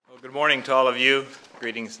Good morning to all of you.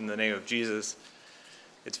 Greetings in the name of Jesus.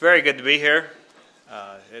 It's very good to be here.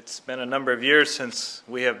 It's been a number of years since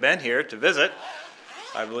we have been here to visit.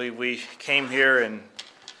 I believe we came here in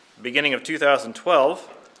the beginning of 2012,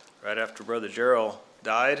 right after Brother Gerald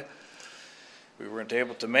died. We weren't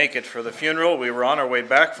able to make it for the funeral. We were on our way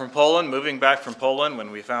back from Poland, moving back from Poland,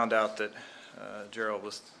 when we found out that Gerald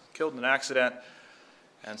was killed in an accident.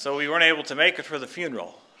 And so we weren't able to make it for the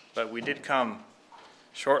funeral, but we did come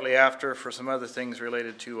shortly after for some other things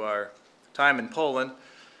related to our time in Poland,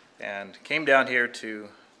 and came down here to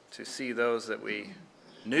see those that we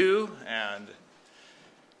knew and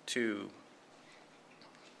to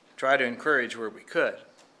try to encourage where we could.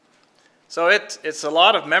 So it's a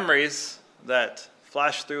lot of memories that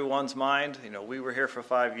flash through one's mind. You know, we were here for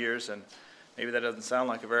 5 years, and maybe that doesn't sound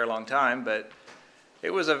like a very long time, but it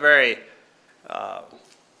was a very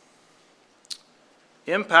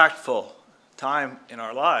impactful time in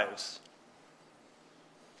our lives.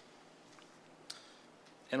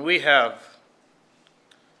 And we have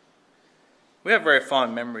very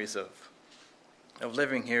fond memories of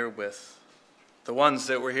living here with the ones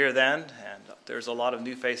that were here then, and there's a lot of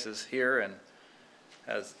new faces here, and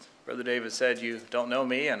as Brother David said, you don't know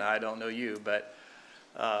me and I don't know you, but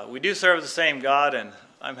we do serve the same God, and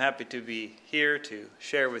I'm happy to be here to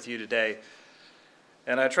share with you today.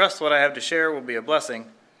 And I trust what I have to share will be a blessing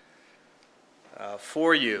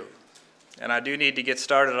for you. And I do need to get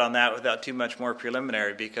started on that without too much more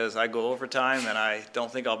preliminary, because I go over time and I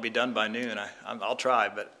don't think I'll be done by noon. I'll try,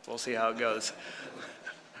 but we'll see how it goes.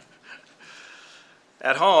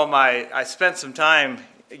 At home, I spent some time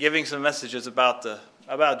giving some messages about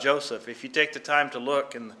Joseph. If you take the time to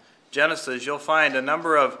look in Genesis, you'll find a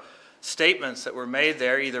number of statements that were made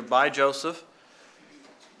there, either by Joseph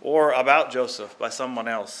or about Joseph by someone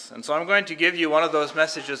else. And so I'm going to give you one of those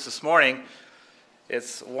messages this morning.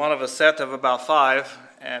 It's one of a set of about 5,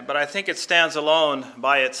 but I think it stands alone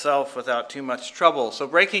by itself without too much trouble. So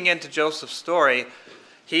breaking into Joseph's story,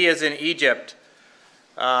 he is in Egypt.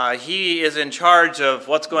 He is in charge of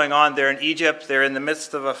what's going on there in Egypt. They're in the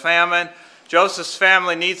midst of a famine. Joseph's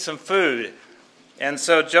family needs some food. And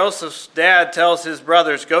so Joseph's dad tells his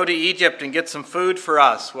brothers, go to Egypt and get some food for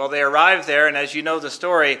us. Well, they arrive there, and as you know the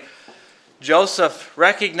story, Joseph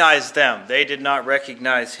recognized them. They did not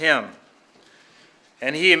recognize him.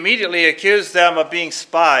 And he immediately accused them of being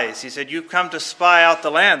spies. He said, you've come to spy out the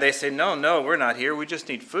land. They say, no, we're not here. We just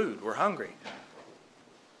need food. We're hungry.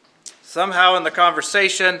 Somehow in the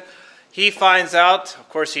conversation, he finds out, of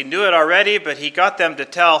course he knew it already, but he got them to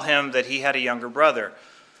tell him that he had a younger brother,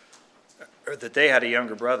 or that they had a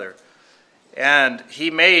younger brother. And he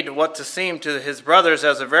made what to seem to his brothers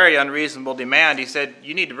as a very unreasonable demand. He said,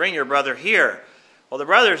 you need to bring your brother here. Well, the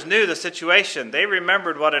brothers knew the situation. They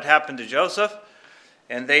remembered what had happened to Joseph,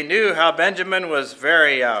 and they knew how Benjamin was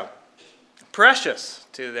very precious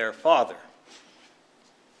to their father.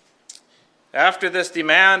 After this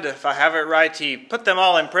demand, if I have it right, he put them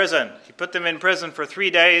all in prison. He put them in prison for 3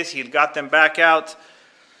 days. He got them back out.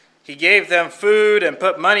 He gave them food and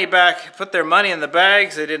put their money in the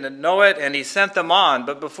bags. They didn't know it, and he sent them on.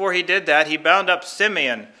 But before he did that, he bound up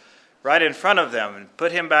Simeon right in front of them and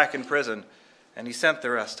put him back in prison, and he sent the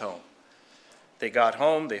rest home. They got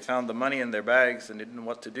home, they found the money in their bags and didn't know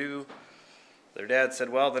what to do. Their dad said,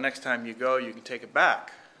 well, the next time you go, you can take it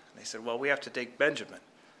back. And they said, well, we have to take Benjamin.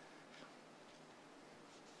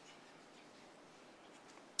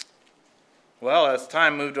 Well, as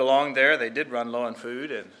time moved along there, they did run low on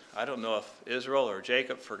food, and I don't know if Israel or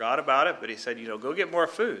Jacob forgot about it, but he said, go get more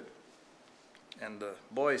food. And the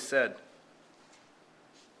boys said,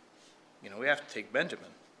 we have to take Benjamin.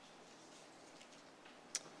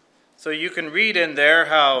 So you can read in there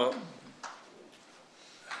how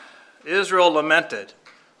Israel lamented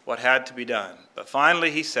what had to be done. But finally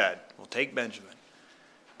he said, we'll take Benjamin.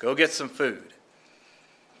 Go get some food.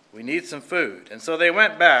 We need some food. And so they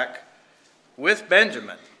went back with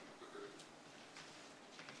Benjamin.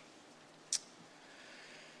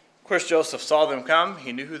 Of course, Joseph saw them come.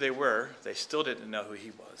 He knew who they were. They still didn't know who he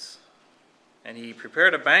was. And he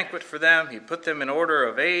prepared a banquet for them. He put them in order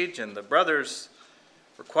of age, and the brothers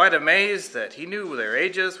were quite amazed that he knew their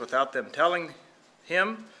ages without them telling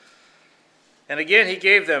him. And again, he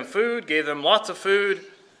gave them food, gave them lots of food,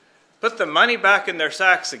 put the money back in their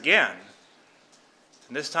sacks again.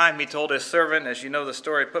 And this time he told his servant, as you know the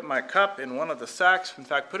story, put my cup in one of the sacks. In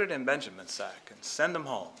fact, put it in Benjamin's sack and send them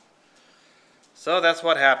home. So that's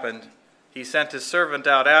what happened. He sent his servant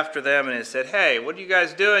out after them and he said, hey, what are you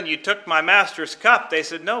guys doing? You took my master's cup. They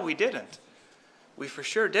said, no, we didn't. We for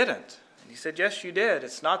sure didn't. And he said, yes, you did.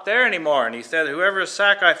 It's not there anymore. And he said, whoever's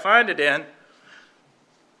sack I find it in,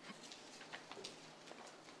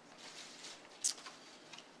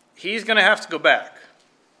 he's going to have to go back.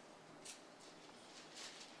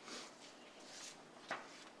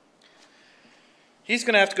 He's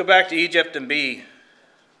going to have to go back to Egypt and be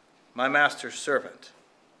my master's servant.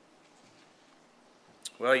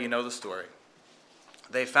 Well, you know the story.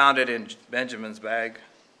 They found it in Benjamin's bag.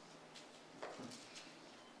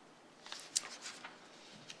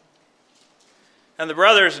 And the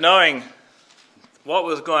brothers, knowing what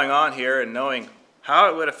was going on here and knowing how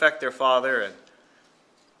it would affect their father, and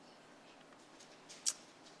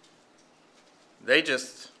they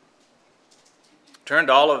just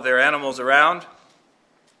turned all of their animals around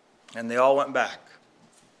and they all went back.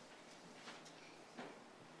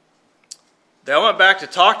 They all went back to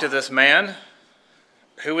talk to this man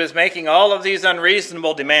who was making all of these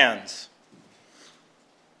unreasonable demands.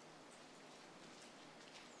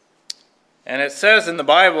 And it says in the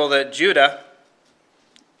Bible that Judah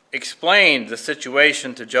explained the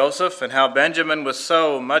situation to Joseph and how Benjamin was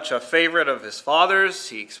so much a favorite of his father's.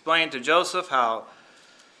 He explained to Joseph how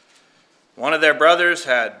one of their brothers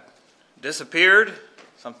had disappeared.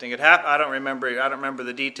 Something had happened. I don't remember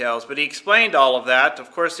the details, but he explained all of that.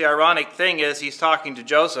 Of course, the ironic thing is he's talking to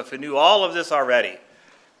Joseph, who knew all of this already.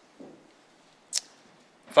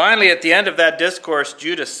 Finally, at the end of that discourse,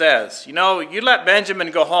 Judah says, you let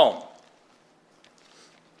Benjamin go home,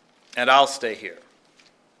 and I'll stay here.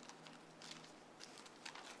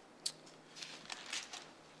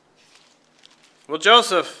 Well,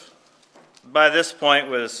 Joseph, by this point,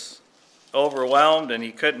 was overwhelmed, and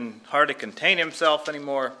he couldn't hardly contain himself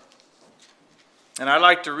anymore. And I'd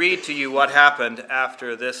like to read to you what happened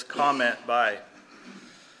after this comment by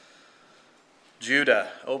Judah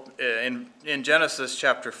in Genesis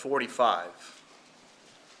chapter 45.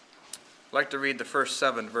 I'd like to read the first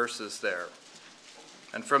 7 verses there.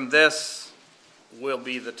 And from this will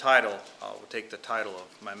be the title. I'll take the title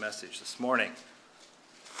of my message this morning.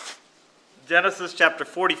 Genesis chapter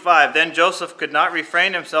 45. Then Joseph could not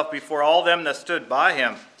refrain himself before all them that stood by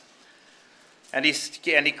him. And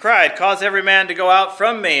he cried, cause every man to go out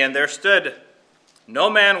from me. And there stood no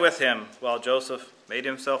man with him, while Joseph made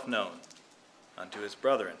himself known unto his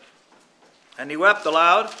brethren. And he wept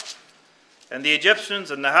aloud. And the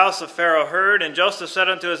Egyptians and the house of Pharaoh heard. And Joseph said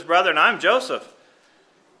unto his brethren, I'm Joseph.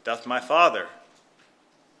 Doth my father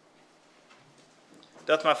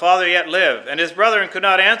yet live? And his brethren could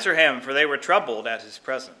not answer him, for they were troubled at his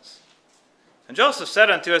presence. And Joseph said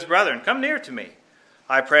unto his brethren, come near to me,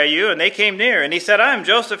 I pray you. And they came near. And he said, I am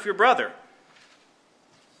Joseph your brother,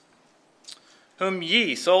 whom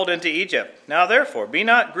ye sold into Egypt. Now therefore be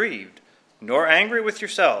not grieved, nor angry with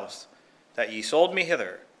yourselves, that ye sold me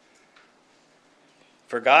hither.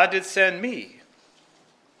 For God did send me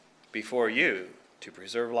before you to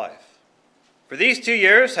preserve life. For these 2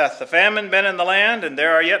 years hath the famine been in the land, and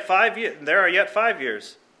there are yet 5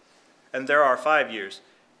 years,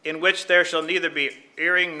 in which there shall neither be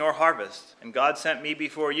earing nor harvest. And God sent me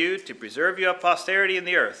before you to preserve you of posterity in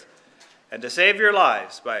the earth, and to save your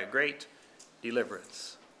lives by a great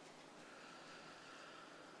deliverance.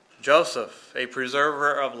 Joseph, a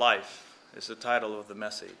preserver of life, is the title of the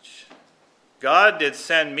message. God did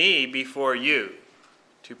send me before you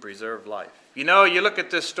to preserve life. You look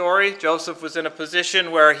at this story, Joseph was in a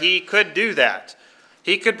position where he could do that.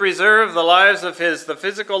 He could preserve the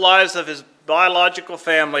physical lives of his biological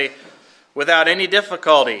family without any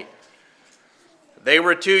difficulty. They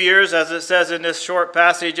were 2 years, as it says in this short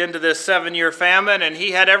passage, into this 7-year famine, and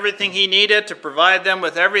he had everything he needed to provide them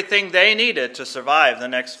with everything they needed to survive the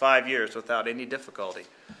next 5 years without any difficulty.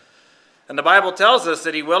 And the Bible tells us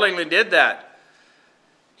that he willingly did that.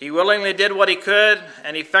 He willingly did what he could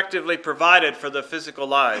and effectively provided for the physical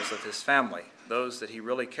lives of his family, those that he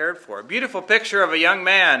really cared for. A beautiful picture of a young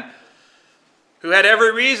man who had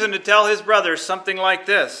every reason to tell his brothers something like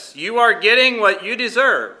this. You are getting what you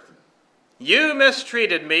deserve. You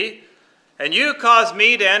mistreated me, and you caused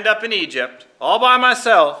me to end up in Egypt all by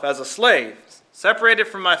myself as a slave, separated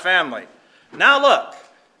from my family. Now look,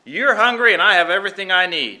 you're hungry and I have everything I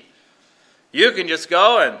need. You can just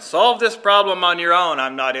go and solve this problem on your own.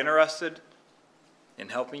 I'm not interested in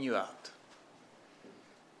helping you out.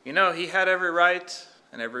 He had every right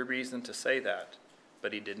and every reason to say that,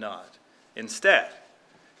 but he did not. Instead,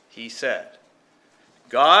 he said,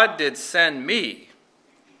 God did send me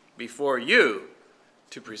before you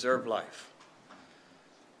to preserve life.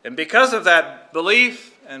 And because of that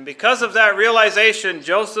belief and because of that realization,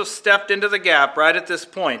 Joseph stepped into the gap right at this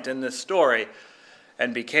point in this story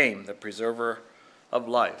and became the preserver of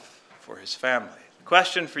life for his family. The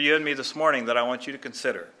question for you and me this morning that I want you to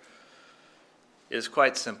consider is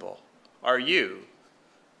quite simple. Are you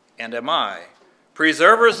and am I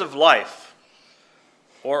preservers of life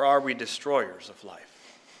or are we destroyers of life?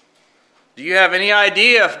 Do you have any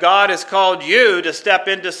idea if God has called you to step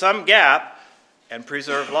into some gap and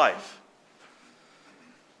preserve life?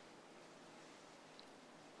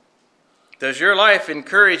 Does your life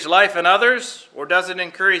encourage life in others, or does it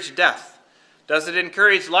encourage death? Does it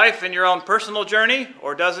encourage life in your own personal journey,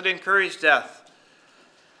 or does it encourage death?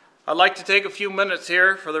 I'd like to take a few minutes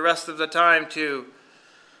here for the rest of the time to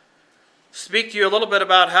speak to you a little bit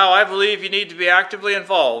about how I believe you need to be actively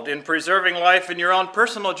involved in preserving life in your own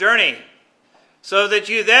personal journey, so that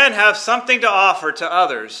you then have something to offer to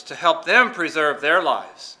others to help them preserve their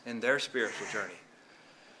lives in their spiritual journey.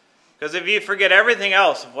 Because if you forget everything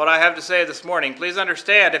else of what I have to say this morning, please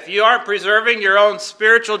understand, if you aren't preserving your own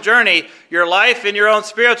spiritual journey, your life in your own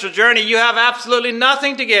spiritual journey, you have absolutely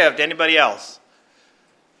nothing to give to anybody else.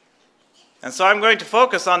 And so I'm going to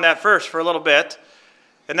focus on that first for a little bit,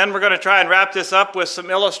 and then we're going to try and wrap this up with some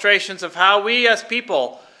illustrations of how we as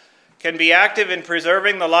people can be active in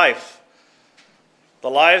preserving the lives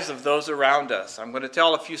of those around us. I'm going to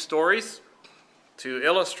tell a few stories to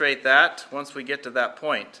illustrate that once we get to that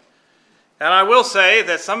point. And I will say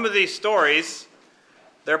that some of these stories,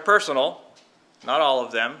 they're personal, not all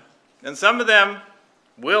of them, and some of them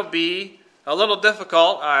will be a little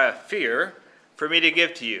difficult, I fear, for me to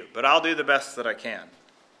give to you, but I'll do the best that I can.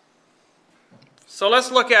 So let's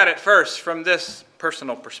look at it first from this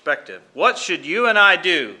personal perspective. What should you and I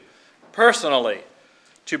do personally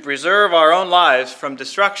to preserve our own lives from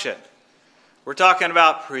destruction? We're talking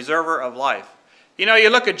about preserver of life. You know, you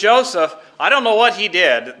look at Joseph, I don't know what he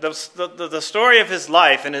did. The story of his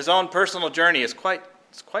life and his own personal journey is quite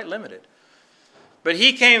limited. But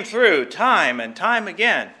he came through time and time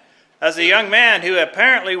again as a young man who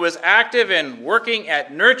apparently was active in working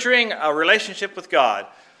at nurturing a relationship with God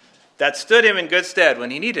that stood him in good stead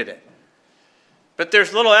when he needed it. But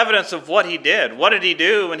there's little evidence of what he did. What did he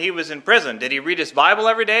do when he was in prison? Did he read his Bible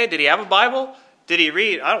every day? Did he have a Bible? Did he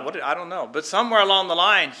read? I don't know. But somewhere along the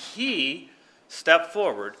line, he stepped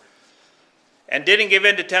forward and didn't give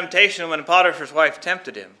in to temptation when Potiphar's wife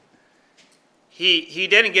tempted him. He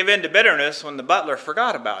didn't give in to bitterness when the butler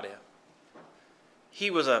forgot about him. He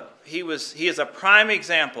is a prime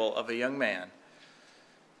example of a young man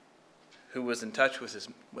who was in touch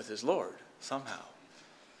with his Lord somehow.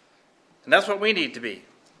 And that's what we need to be.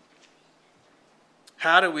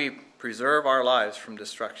 How do we preserve our lives from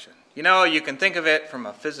destruction? You know, you can think of it from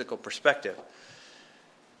a physical perspective.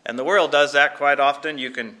 And the world does that quite often. You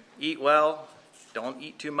can eat well, don't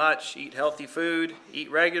eat too much, eat healthy food, eat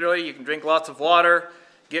regularly, you can drink lots of water,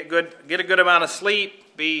 get a good amount of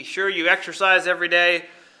sleep, be sure you exercise every day.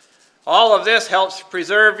 All of this helps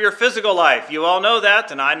preserve your physical life. You all know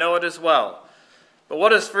that, and I know it as well. But what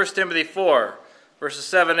does 1 Timothy 4, verses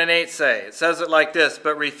 7 and 8 say? It says it like this: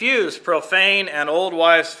 "But refuse profane and old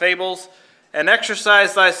wives' fables, and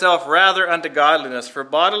exercise thyself rather unto godliness, for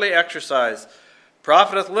bodily exercise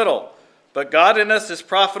profiteth little, but godliness is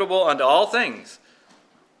profitable unto all things,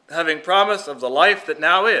 having promise of the life that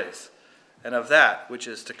now is, and of that which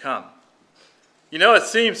is to come." You know, it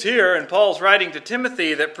seems here in Paul's writing to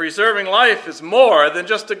Timothy that preserving life is more than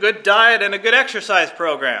just a good diet and a good exercise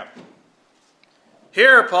program.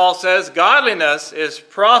 Here Paul says godliness is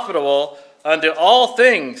profitable unto all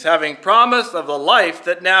things, having promise of the life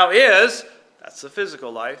that now is, that's the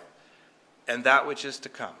physical life, and that which is to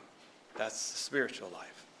come. That's the spiritual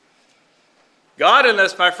life.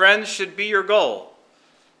 Godliness, my friends, should be your goal.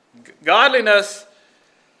 Godliness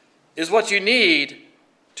is what you need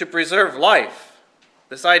to preserve life.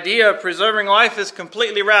 This idea of preserving life is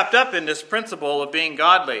completely wrapped up in this principle of being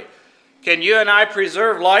godly. Can you and I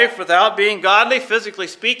preserve life without being godly? Physically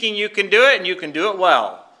speaking, you can do it, and you can do it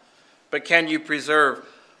well. But can you preserve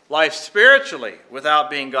life spiritually without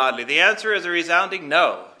being godly? The answer is a resounding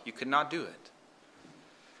no. You cannot do it.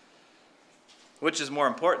 Which is more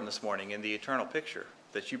important this morning in the eternal picture?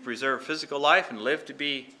 That you preserve physical life and live to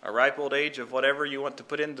be a ripe old age of whatever you want to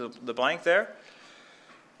put into the blank there?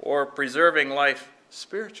 Or preserving life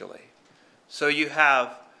spiritually, so you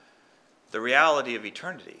have the reality of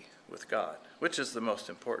eternity with God, which is the most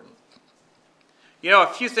important. You know, a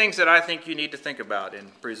few things that I think you need to think about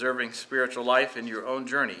in preserving spiritual life in your own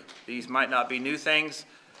journey. These might not be new things,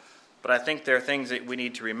 but I think they're things that we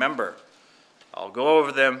need to remember. I'll go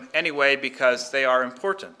over them anyway because they are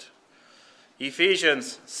important.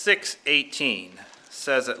 Ephesians 6:18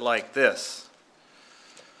 says it like this: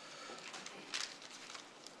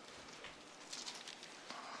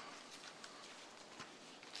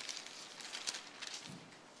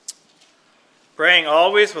 "Praying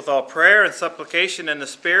always with all prayer and supplication in the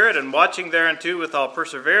Spirit, and watching thereunto with all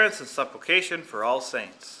perseverance and supplication for all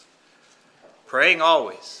saints." praying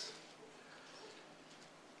always.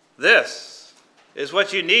 This is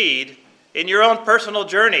what you need in your own personal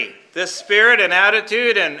journey, this spirit and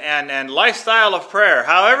attitude and lifestyle of prayer.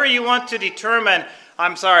 However you want to define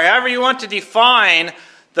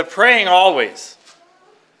the praying always.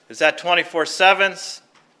 Is that 24/7?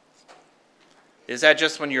 Is that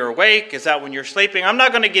just when you're awake? Is that when you're sleeping? I'm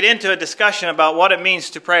not going to get into a discussion about what it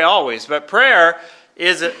means to pray always, but prayer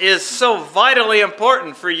is so vitally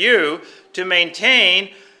important for you to maintain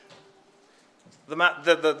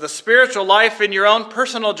the spiritual life in your own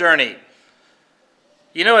personal journey.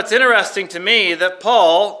 You know, it's interesting to me that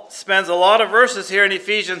Paul spends a lot of verses here in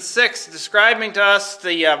Ephesians 6 describing to us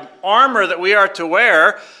the armor that we are to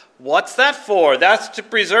wear. What's that for? That's to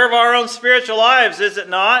preserve our own spiritual lives, is it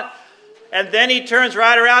not? And then he turns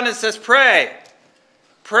right around and says, pray.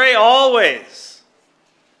 Pray always.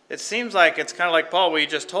 It seems like it's kind of like Paul, where you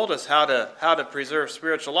just told us how to preserve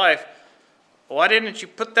spiritual life. Why didn't you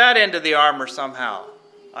put that into the armor somehow?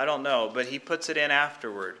 I don't know, but he puts it in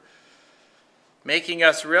afterward, making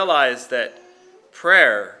us realize that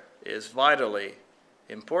prayer is vitally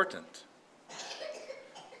important.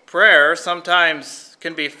 Prayer sometimes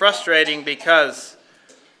can be frustrating because,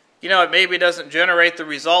 it maybe doesn't generate the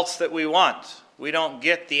results that we want. We don't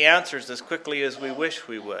get the answers as quickly as we wish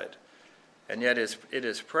we would. And yet it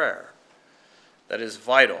is prayer that is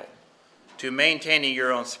vital to maintaining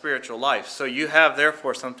your own spiritual life. So you have,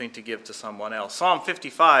 therefore, something to give to someone else. Psalm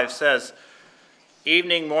 55 says,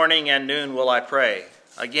 evening, morning, and noon will I pray.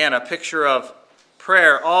 Again, a picture of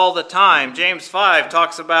prayer all the time. James 5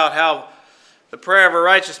 talks about how the prayer of a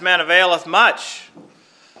righteous man availeth much.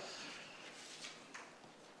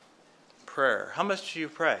 Prayer. How much do you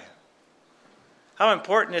pray? How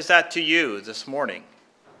important is that to you this morning?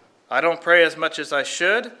 I don't pray as much as I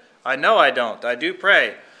should. I know I don't. I do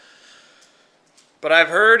pray. But I've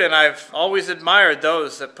heard and I've always admired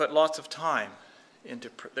those that put lots of time into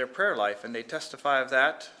their prayer life, and they testify of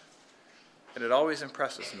that, and it always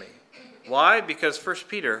impresses me. Why? Because 1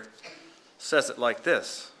 Peter says it like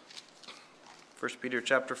this. 1 Peter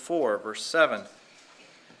chapter 4, verse 7.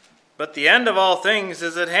 But the end of all things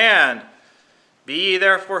is at hand. Be ye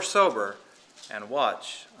therefore sober, and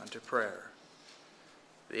watch unto prayer.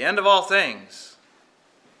 The end of all things.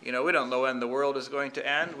 We don't know when the world is going to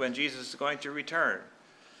end, when Jesus is going to return.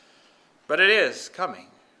 But it is coming.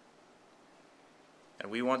 And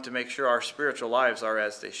we want to make sure our spiritual lives are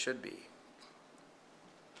as they should be.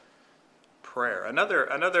 Prayer.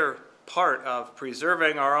 Another part of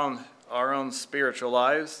preserving our own spiritual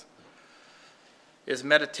lives is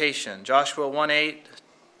meditation. Joshua 1:8,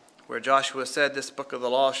 where Joshua said, this book of the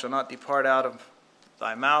law shall not depart out of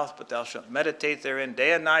thy mouth, but thou shalt meditate therein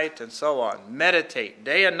day and night, and so on. Meditate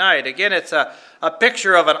day and night. Again, it's a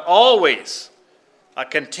picture of an always, a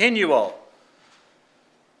continual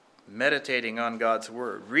meditating on God's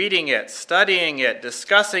word, reading it, studying it,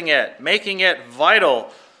 discussing it, making it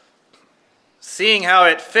vital, seeing how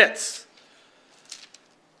it fits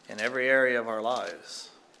in every area of our lives.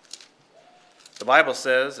 The Bible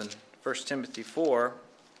says in 1 Timothy 4, if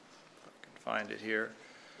I can find it here,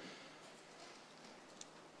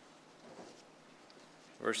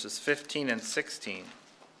 verses 15 and 16.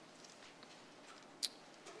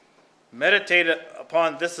 Meditate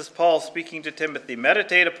upon, this is Paul speaking to Timothy,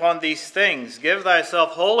 meditate upon these things, give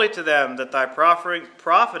thyself wholly to them, that thy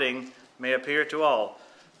profiting may appear to all.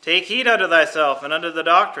 Take heed unto thyself and unto the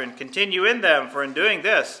doctrine, continue in them, for in doing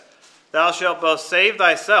this thou shalt both save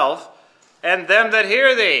thyself and them that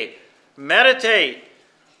hear thee. Meditate,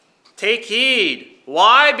 take heed.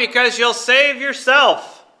 Why? Because you'll save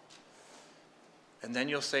yourself, and then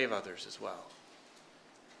you'll save others as well.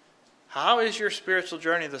 How is your spiritual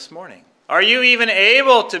journey this morning? Are you even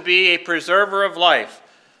able to be a preserver of life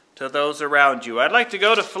to those around you? I'd like to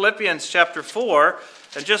go to Philippians chapter 4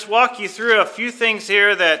 and just walk you through a few things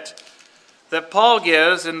here that Paul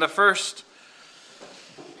gives in the first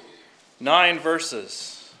 9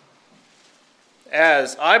 verses.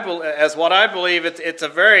 As what I believe, it's a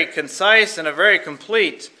very concise and a very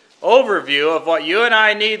complete overview of what you and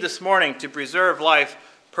I need this morning to preserve life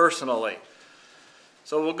personally.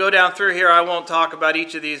 So we'll go down through here. I won't talk about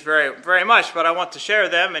each of these very, very much, but I want to share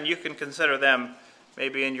them, and you can consider them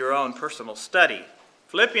maybe in your own personal study.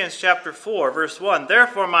 Philippians chapter 4, verse 1.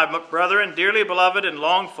 Therefore, my brethren, dearly beloved and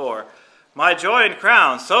longed for, my joy and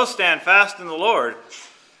crown, so stand fast in the Lord,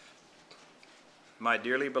 my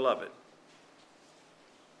dearly beloved.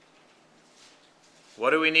 What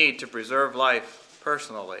do we need to preserve life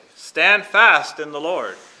personally? Stand fast in the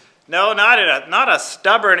Lord. No, not a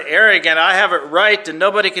stubborn, arrogant, I have it right and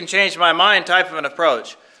nobody can change my mind type of an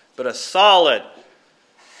approach, but a solid,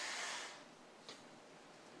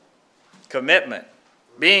 commitment,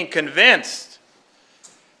 being convinced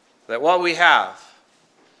that what we have,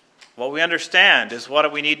 what we understand, is what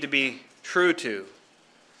we need to be true to.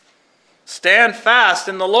 Stand fast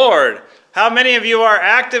in the Lord. How many of you are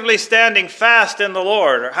actively standing fast in the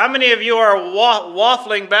Lord? Or how many of you are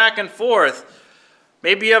waffling back and forth?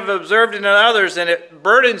 Maybe you have observed it in others and it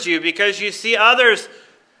burdens you because you see others,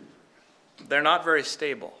 they're not very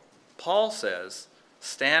stable. Paul says,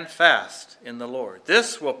 stand fast in the Lord.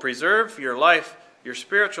 This will preserve your life, your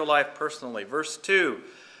spiritual life personally. Verse 2,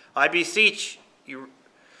 I beseech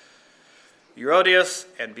Herodias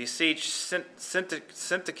and beseech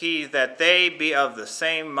Syntyche that they be of the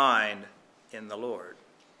same mind in the Lord.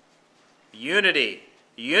 Unity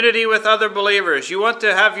with other believers. You want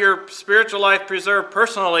to have your spiritual life preserved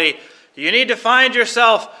personally, you need to find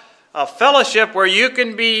yourself a fellowship where you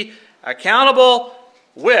can be accountable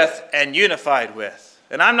with and unified with.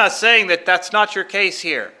 And I'm not saying that that's not your case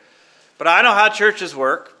here, but I know how churches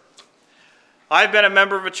work. I've been a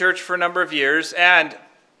member of a church for a number of years, and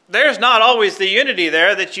there's not always the unity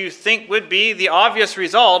there that you think would be the obvious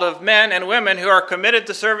result of men and women who are committed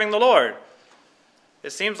to serving the Lord.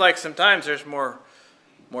 It seems like sometimes there's more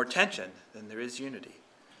tension than there is unity.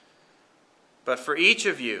 But for each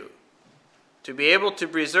of you to be able to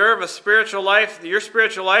preserve a spiritual life, your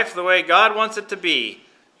spiritual life the way God wants it to be,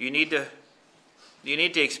 you need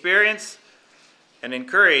to experience and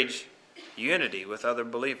encourage unity with other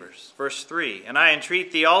believers. Verse 3, and I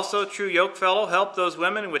entreat thee also, true yokefellow, help those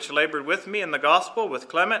women which labored with me in the gospel, with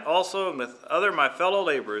Clement also, and with other my fellow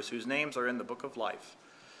laborers, whose names are in the book of life.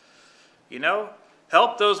 You know,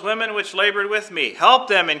 help those women which labored with me. Help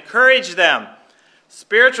them, encourage them.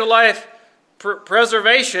 Spiritual life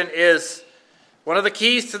preservation is, one of the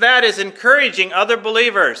keys to that is encouraging other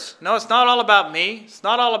believers. No, it's not all about me. It's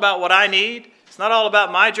not all about what I need. It's not all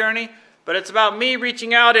about my journey. But it's about me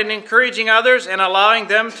reaching out and encouraging others and allowing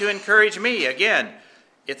them to encourage me. Again,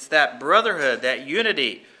 it's that brotherhood, that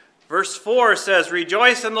unity. Verse 4 says,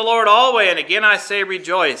 rejoice in the Lord always. And again I say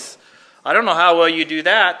rejoice. I don't know how well you do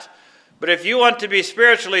that. But if you want to be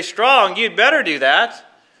spiritually strong, you'd better do that.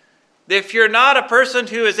 If you're not a person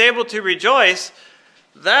who is able to rejoice,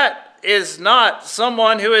 that is not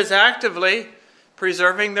someone who is actively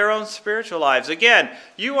preserving their own spiritual lives. Again,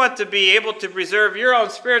 you want to be able to preserve your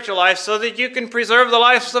own spiritual life so that you can preserve the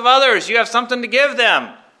lives of others. You have something to give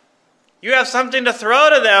them. You have something to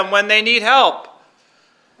throw to them when they need help.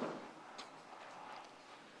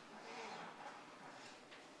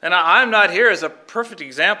 And I'm not here as a perfect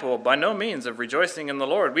example, by no means, of rejoicing in the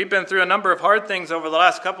Lord. We've been through a number of hard things over the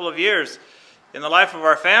last couple of years in the life of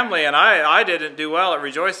our family, and I didn't do well at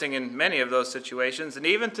rejoicing in many of those situations, and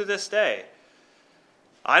even to this day.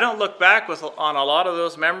 I don't look back on a lot of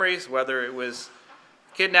those memories, whether it was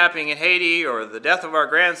kidnapping in Haiti or the death of our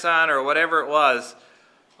grandson or whatever it was.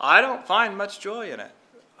 I don't find much joy in it.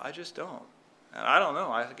 I just don't. And I don't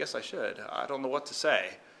know. I guess I should. I don't know what to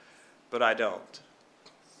say, but I don't.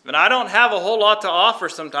 And I don't have a whole lot to offer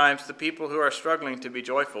sometimes to people who are struggling to be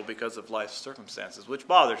joyful because of life's circumstances, which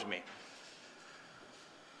bothers me.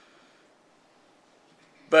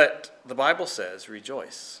 But the Bible says,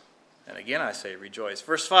 rejoice. And again I say rejoice.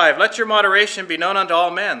 Verse 5, let your moderation be known unto all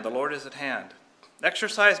men. The Lord is at hand.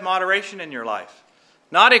 Exercise moderation in your life.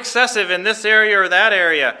 Not excessive in this area or that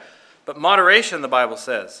area, but moderation, the Bible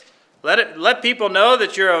says. Let people know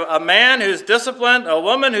that you're a man who's disciplined, a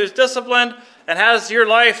woman who's disciplined, and has your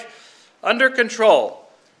life under control.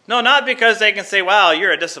 No, not because they can say, wow,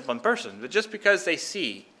 you're a disciplined person, but just because they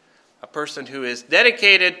see a person who is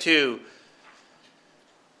dedicated to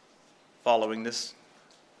following this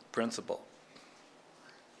principle.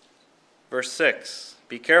 Verse 6,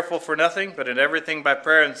 be careful for nothing, but in everything by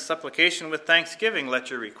prayer and supplication with thanksgiving, let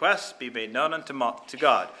your requests be made known unto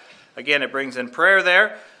God. Again, it brings in prayer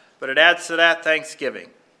there, but it adds to that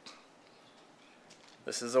thanksgiving.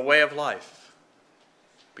 This is a way of life,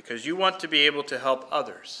 because you want to be able to help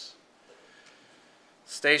others.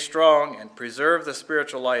 Stay strong and preserve the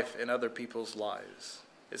spiritual life in other people's lives.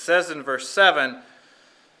 It says in verse 7,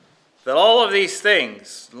 that all of these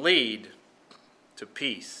things lead to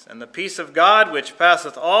peace. And the peace of God, which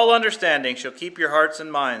passeth all understanding, shall keep your hearts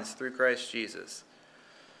and minds through Christ Jesus.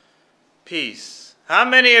 Peace. How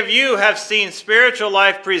many of you have seen spiritual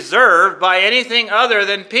life preserved by anything other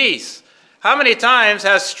than peace? How many times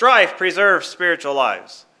has strife preserved spiritual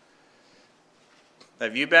lives?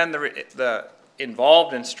 Have you been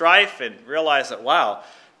involved in strife and realized that, wow,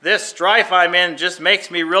 this strife I'm in just makes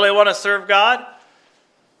me really want to serve God?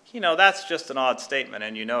 You know, that's just an odd statement,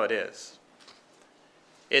 and you know it is.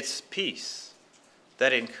 It's peace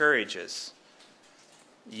that encourages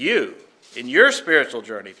you in your spiritual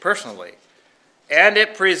journey personally, and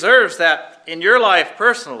it preserves that in your life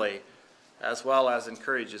personally, as well as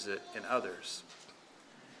encourages it in others.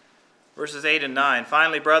 Verses 8 and 9,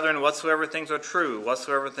 finally, brethren, whatsoever things are true,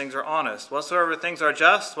 whatsoever things are honest, whatsoever things are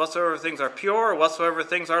just, whatsoever things are pure, whatsoever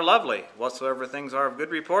things are lovely, whatsoever things are of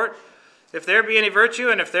good report, if there be any virtue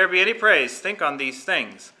and if there be any praise, think on these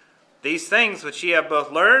things. These things which ye have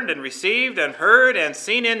both learned and received and heard and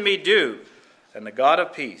seen in me do, and the God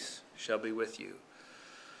of peace shall be with you.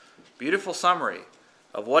 Beautiful summary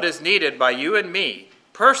of what is needed by you and me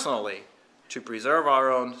personally to preserve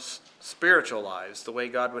our own spiritual lives the way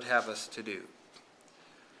God would have us to do.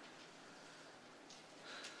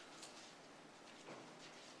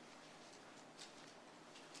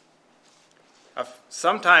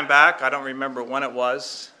 Some time back, I don't remember when it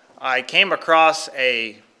was, I came across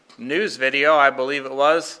a news video, I believe it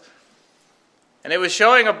was, and it was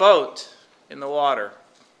showing a boat in the water.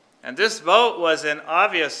 And this boat was in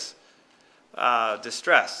obvious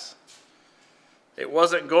distress. It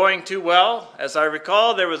wasn't going too well. As I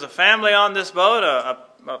recall, there was a family on this boat,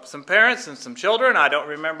 some parents and some children. I don't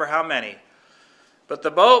remember how many. But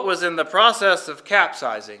the boat was in the process of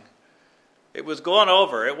capsizing. It was going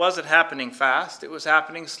over. It wasn't happening fast. It was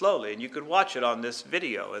happening slowly. And you could watch it on this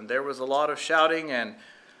video. And there was a lot of shouting and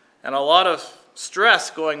a lot of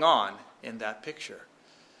stress going on in that picture,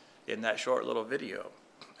 in that short little video.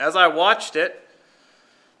 As I watched it,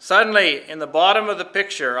 suddenly in the bottom of the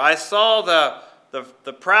picture, I saw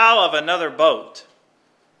the prow of another boat.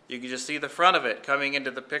 You could just see the front of it coming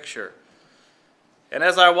into the picture. And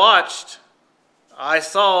as I watched, I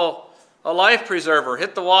saw a life preserver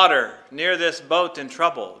hit the water near this boat in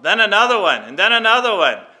trouble. Then another one, and then another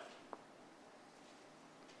one.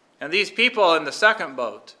 And these people in the second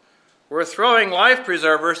boat were throwing life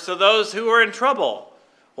preservers to those who were in trouble.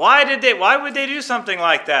 Why would they do something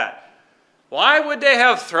like that? Why would they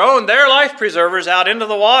have thrown their life preservers out into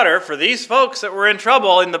the water for these folks that were in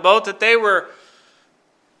trouble in the boat that they were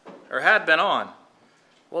or had been on?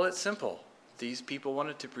 Well, it's simple. These people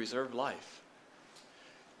wanted to preserve life.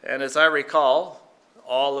 And as I recall,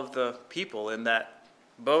 all of the people in that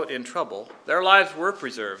boat in trouble, their lives were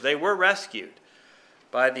preserved. They were rescued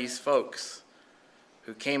by these folks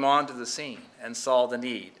who came onto the scene and saw the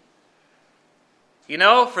need. You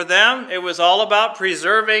know, for them, it was all about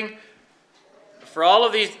preserving. For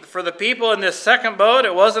the people in this second boat,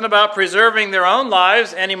 it wasn't about preserving their own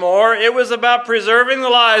lives anymore. It was about preserving the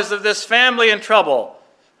lives of this family in trouble.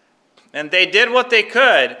 And they did what they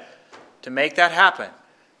could to make that happen.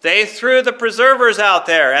 They threw the preservers out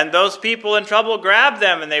there, and those people in trouble grabbed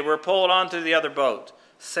them, and they were pulled onto the other boat,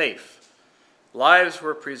 safe. Lives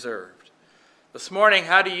were preserved. This morning,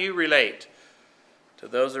 how do you relate to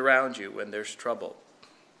those around you when there's trouble?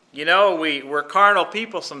 You know, we're carnal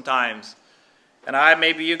people sometimes. And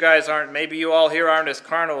maybe you guys aren't, maybe you all here aren't as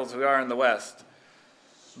carnal as we are in the West.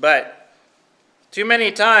 But too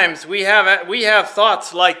many times we have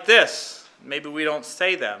thoughts like this. Maybe we don't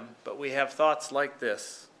say them, but we have thoughts like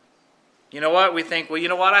this. You know what? We think, well, you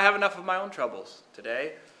know what? I have enough of my own troubles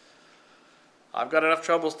today. I've got enough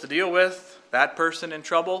troubles to deal with. That person in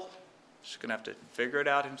trouble, just going to have to figure it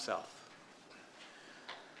out himself.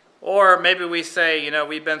 Or maybe we say, you know,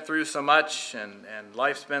 we've been through so much and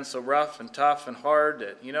life's been so rough and tough and hard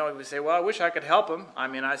that, you know, we say, well, I wish I could help him. I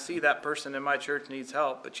mean, I see that person in my church needs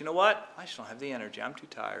help. But you know what? I just don't have the energy. I'm too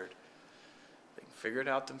tired. They can figure it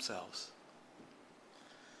out themselves.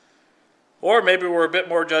 Or maybe we're a bit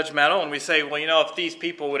more judgmental and we say, well, you know, if these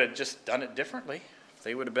people would have just done it differently, if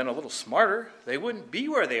they would have been a little smarter, they wouldn't be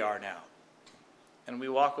where they are now. And we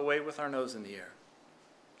walk away with our nose in the air.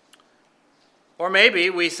 Or maybe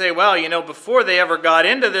we say, well, you know, before they ever got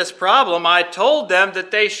into this problem, I told them that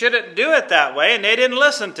they shouldn't do it that way, and they didn't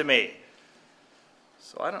listen to me.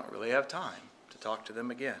 So I don't really have time to talk to them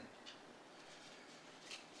again.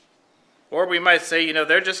 Or we might say, you know,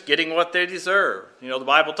 they're just getting what they deserve. You know, the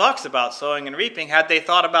Bible talks about sowing and reaping. Had they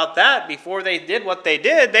thought about that before they did what they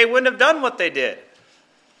did, they wouldn't have done what they did.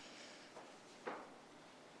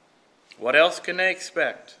 What else can they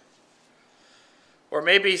expect? Or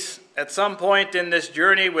maybe at some point in this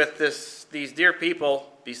journey with these dear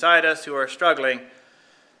people beside us who are struggling,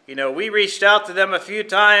 you know, we reached out to them a few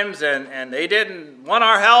times and they didn't want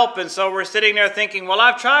our help, and so we're sitting there thinking, well,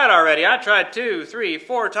 I've tried already. I tried 2, 3,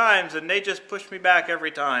 4 times, and they just pushed me back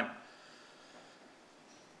every time.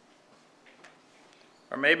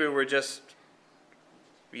 Or maybe we're just,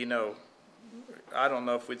 you know, I don't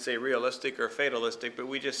know if we'd say realistic or fatalistic, but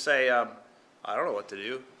we just say, I don't know what to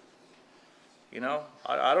do. You know,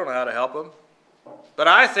 I don't know how to help them. But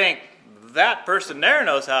I think that person there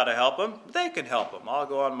knows how to help them, they can help them. I'll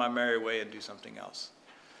go on my merry way and do something else.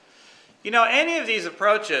 You know, any of these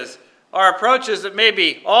approaches are approaches that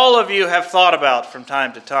maybe all of you have thought about from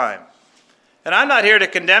time to time. And I'm not here to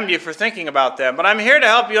condemn you for thinking about them, but I'm here to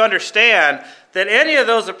help you understand that any of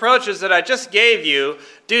those approaches that I just gave you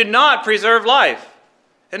do not preserve life.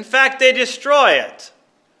 In fact, they destroy it.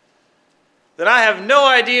 That I have no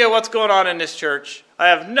idea what's going on in this church. I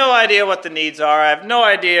have no idea what the needs are. I have no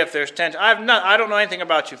idea if there's tension. I don't know anything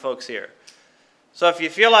about you folks here. So if you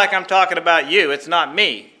feel like I'm talking about you, it's not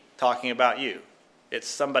me talking about you. It's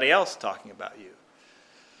somebody else talking about you.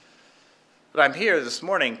 But I'm here this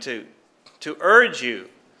morning to urge you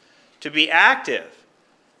to be active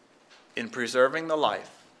in preserving the lives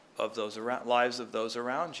of those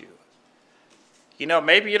around you. You know,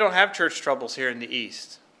 maybe you don't have church troubles here in the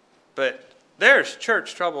East, but there's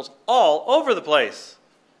church troubles all over the place,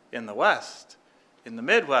 in the West, in the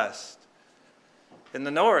Midwest, in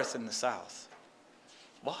the North, in the South.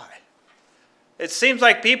 Why? It seems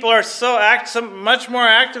like people are so much more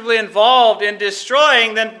actively involved in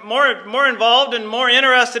destroying than more involved and more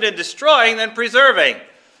interested in destroying than preserving.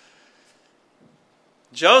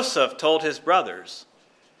 Joseph told his brothers,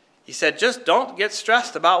 he said, just don't get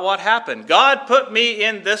stressed about what happened. God put me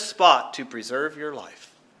in this spot to preserve your life.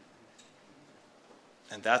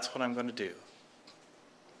 And that's what I'm going to do.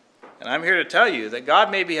 And I'm here to tell you that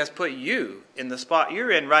God maybe has put you in the spot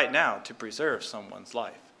you're in right now to preserve someone's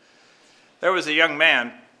life. There was a young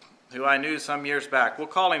man who I knew some years back. We'll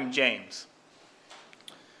call him James.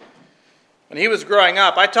 When he was growing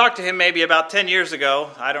up, I talked to him maybe about 10 years ago.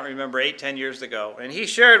 I don't remember, 8-10 years ago. And he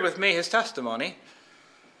shared with me his testimony.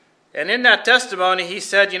 And in that testimony, he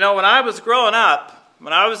said, you know, when I was growing up,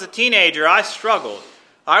 when I was a teenager, I struggled.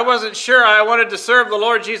 I wasn't sure I wanted to serve the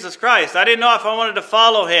Lord Jesus Christ. I didn't know if I wanted to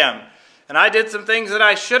follow him. And I did some things that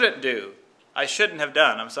I shouldn't do. I shouldn't have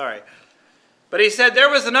done, I'm sorry. But he said there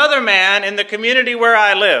was another man in the community where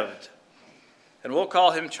I lived. And we'll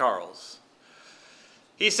call him Charles.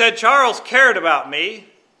 He said Charles cared about me.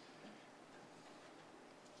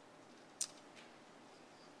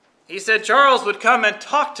 He said Charles would come and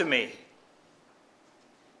talk to me.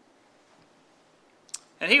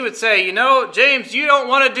 And he would say, you know, James, you don't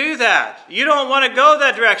want to do that. You don't want to go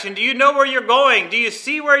that direction. Do you know where you're going? Do you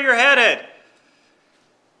see where you're headed?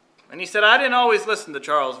 And he said, I didn't always listen to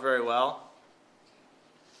Charles very well.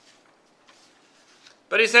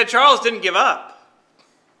 But he said Charles didn't give up.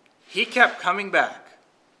 He kept coming back.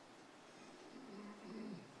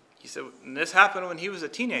 He said, and this happened when he was a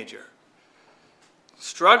teenager.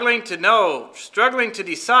 Struggling to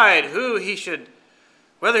decide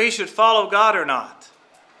whether he should follow God or not.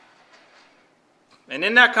 And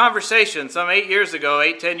in that conversation, some 8-10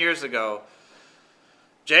 years ago,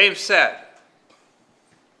 James said,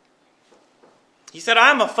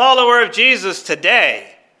 I'm a follower of Jesus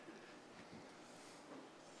today.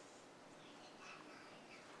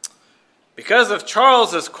 Because of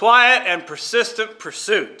Charles's quiet and persistent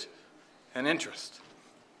pursuit and interest.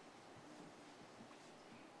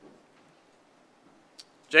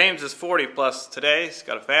 James is 40 plus today. He's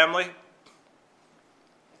got a family.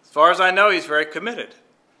 As far as I know, he's very committed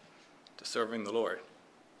to serving the Lord.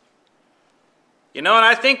 You know, and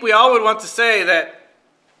I think we all would want to say that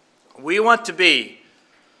we want to be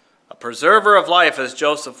a preserver of life as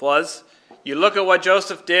Joseph was. You look at what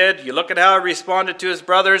Joseph did. You look at how he responded to his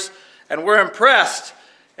brothers, and we're impressed.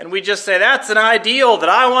 And we just say, that's an ideal that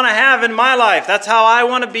I want to have in my life. That's how I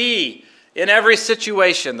want to be in every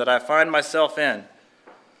situation that I find myself in.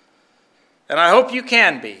 And I hope you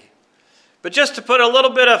can be. But just to put a little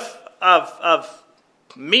bit of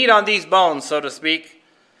meat on these bones, so to speak,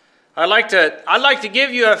 I'd like to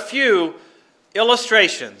give you a few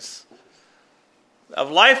illustrations of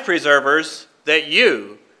life preservers that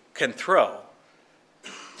you can throw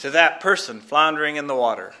to that person floundering in the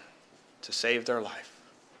water to save their life.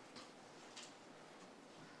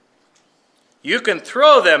 You can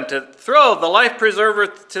throw the life preserver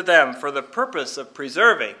to them for the purpose of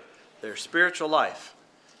preserving their spiritual life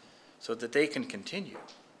so that they can continue.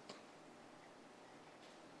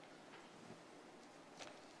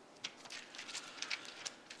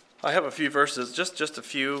 I have a few verses, just a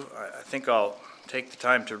few. I think I'll take the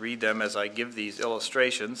time to read them as I give these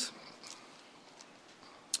illustrations.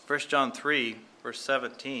 1 John 3, verse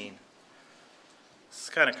 17. It's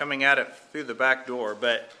kind of coming at it through the back door,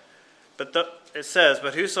 but it says,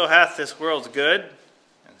 But whoso hath this world's good,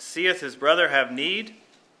 and seeth his brother have need,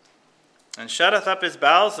 and shutteth up his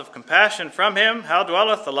bowels of compassion from him, how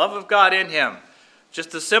dwelleth the love of God in him?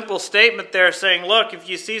 Just a simple statement there saying, look, if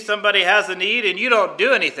you see somebody has a need and you don't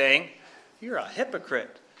do anything, you're a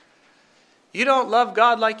hypocrite. You don't love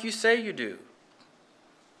God like you say you do.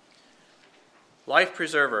 Life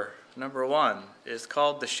preserver, number 1, is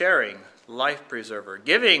called the sharing life preserver.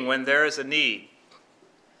 Giving when there is a need.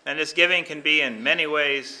 And this giving can be in many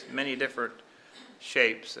ways, many different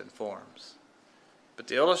shapes and forms. But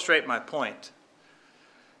to illustrate my point,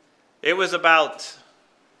 it was about,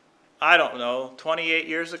 28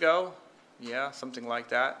 years ago. Yeah, something like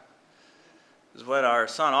that. It was when our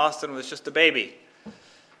son Austin was just a baby,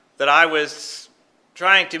 that I was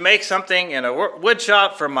trying to make something in a wood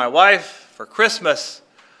shop for my wife for Christmas.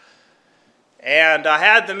 And I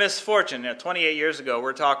had the misfortune, 28 years ago,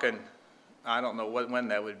 we're talking, I don't know when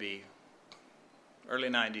that would be, early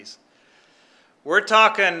 90s. We're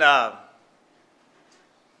talking, I've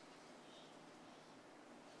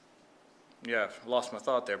lost my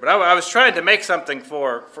thought there. But I was trying to make something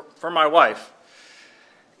for my wife.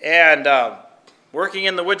 And working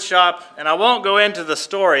in the wood shop, and I won't go into the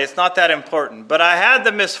story, it's not that important. But I had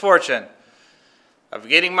the misfortune of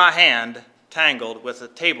getting my hand tangled with a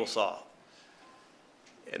table saw.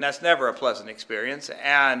 And that's never a pleasant experience.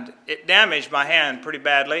 And it damaged my hand pretty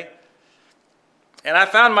badly. And I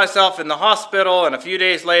found myself in the hospital, and a few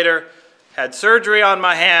days later had surgery on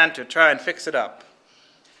my hand to try and fix it up.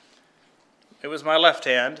 It was my left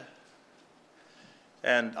hand,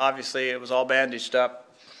 and obviously it was all bandaged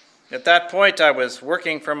up. At that point, I was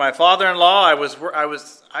working for my father-in-law.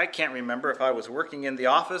 I can't remember if I was working in the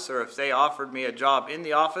office or if they offered me a job in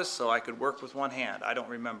the office so I could work with one hand. I don't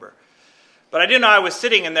remember. But I do know I was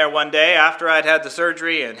sitting in there one day after I'd had the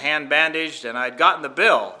surgery and hand bandaged, and I'd gotten the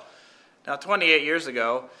bill. Now, 28 years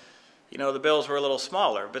ago, the bills were a little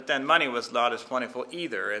smaller, but then money was not as plentiful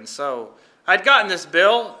either. And so I'd gotten this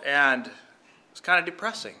bill, and it was kind of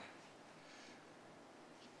depressing.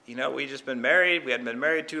 We'd just been married. We hadn't been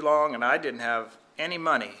married too long, and I didn't have any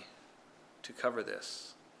money to cover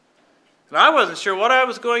this. And I wasn't sure what I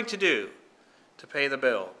was going to do to pay the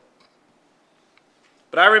bill.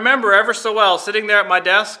 But I remember ever so well sitting there at my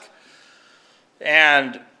desk,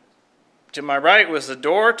 and to my right was the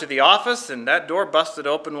door to the office, and that door busted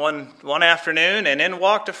open one afternoon, and in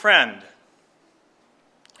walked a friend.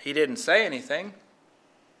 He didn't say anything,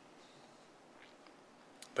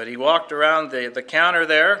 but he walked around the counter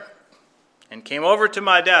there and came over to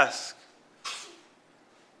my desk.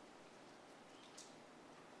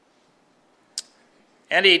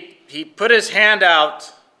 And he put his hand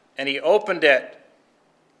out, and he opened it,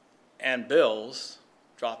 and bills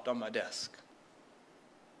dropped on my desk.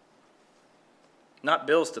 Not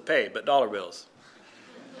bills to pay, but dollar bills.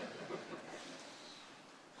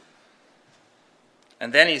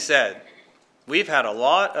 And then he said, "We've had a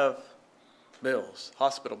lot of bills,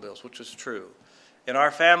 hospital bills," which was true, in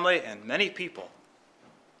our family, and many people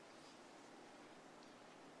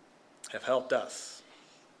have helped us.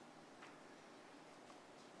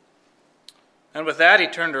 And with that, he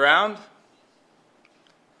turned around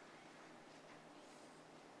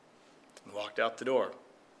and walked out the door.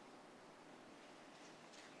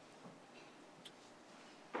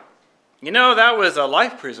 That was a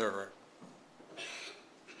life preserver.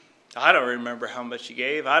 I don't remember how much he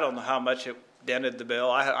gave. I don't know how much it dented the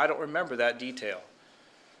bill. I don't remember that detail.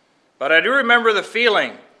 But I do remember the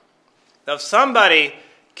feeling of somebody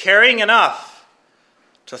caring enough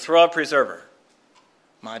to throw a preserver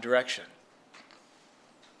my direction.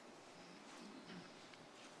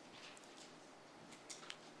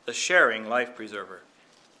 The sharing life preserver.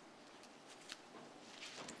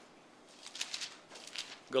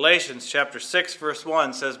 Galatians chapter 6, verse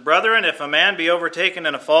 1 says, "Brethren, if a man be overtaken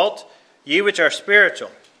in a fault, ye which are spiritual,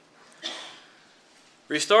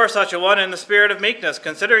 restore such a one in the spirit of meekness,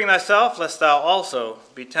 considering thyself, lest thou also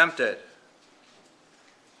be tempted."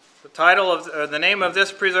 The name of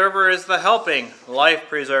this preserver is the helping life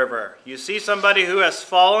preserver. You see somebody who has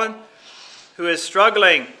fallen, who is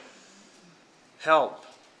struggling, help.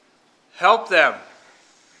 Help them.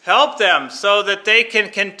 Help them so that they can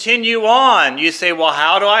continue on. You say, well,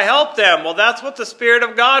 how do I help them? Well, that's what the Spirit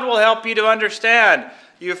of God will help you to understand.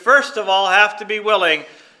 You first of all have to be willing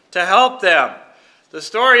to help them. The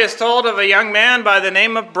story is told of a young man by the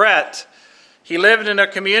name of Brett. He lived in a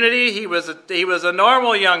community. He was a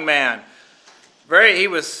normal young man. He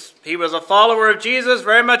was a follower of Jesus,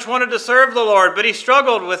 very much wanted to serve the Lord, but he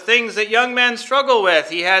struggled with things that young men struggle with.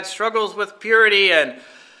 He had struggles with purity and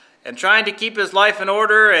trying to keep his life in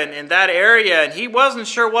order and in that area, and he wasn't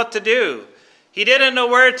sure what to do. He didn't know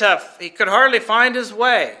he could hardly find his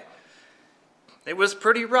way. It was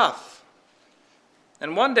pretty rough.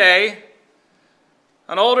 And one day,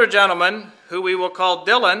 an older gentleman, who we will call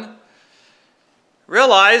Dylan,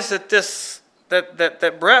 realized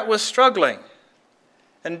that Brett was struggling.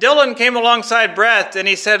 And Dylan came alongside Brett and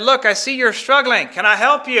he said, "Look, I see you're struggling. Can I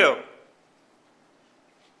help you?"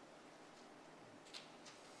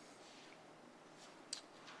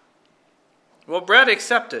 Well, Brett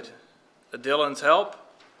accepted Dylan's help.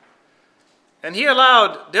 And he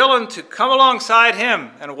allowed Dylan to come alongside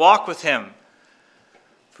him and walk with him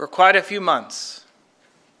for quite a few months.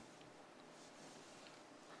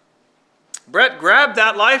 Brett grabbed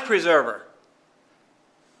that life preserver.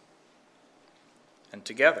 And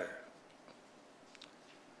together,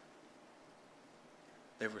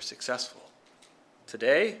 they were successful.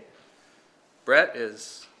 Today, Brett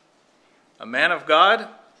is a man of God,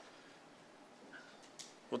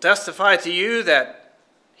 will testify to you that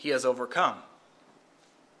he has overcome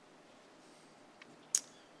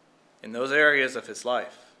in those areas of his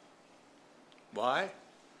life. Why?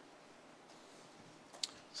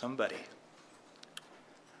 Somebody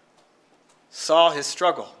saw his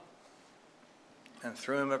struggle and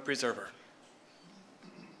threw him a preserver.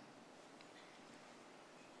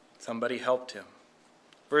 Somebody helped him.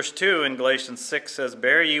 Verse 2 in Galatians 6 says,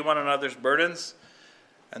 "Bear ye one another's burdens,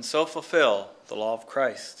 and so fulfill the law of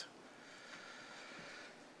Christ."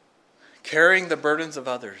 Carrying the burdens of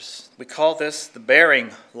others. We call this the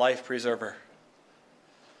bearing life preserver.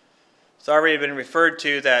 It's already been referred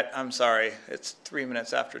to that, I'm sorry, it's 3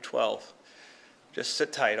 minutes after 12. Just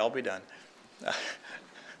sit tight, I'll be done.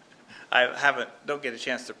 Don't get a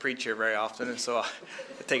chance to preach here very often, and so I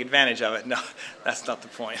take advantage of it. No, that's not the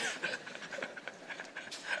point.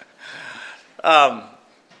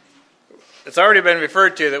 It's already been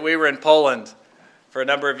referred to that we were in Poland for a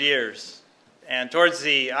number of years. And towards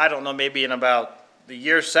maybe in about the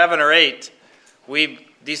year 7 or 8, we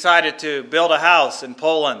decided to build a house in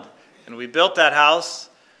Poland. And we built that house,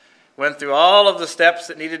 went through all of the steps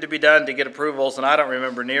that needed to be done to get approvals, and I don't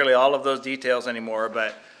remember nearly all of those details anymore,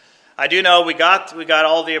 but I do know we got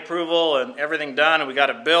all the approval and everything done, and we got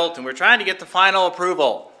it built, and we're trying to get the final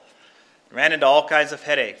approval. Ran into all kinds of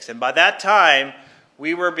headaches. And by that time,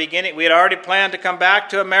 we had already planned to come back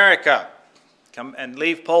to America, come and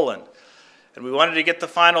leave Poland. And we wanted to get the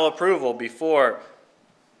final approval before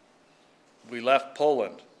we left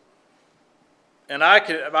Poland. And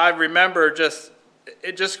I remember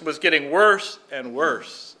it just was getting worse and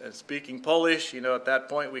worse. And speaking Polish, at that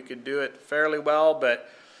point we could do it fairly well, but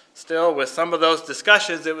still with some of those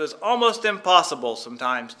discussions, it was almost impossible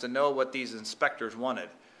sometimes to know what these inspectors wanted.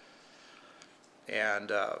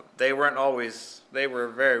 And they were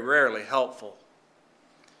very rarely helpful.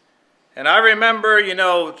 And I remember,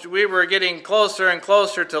 we were getting closer and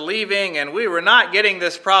closer to leaving, and we were not getting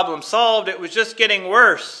this problem solved. It was just getting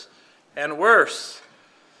worse and worse.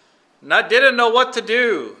 Didn't know what to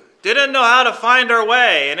do. Didn't know how to find our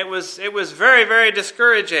way. And it was very, very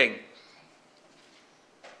discouraging.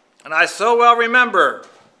 And I so well remember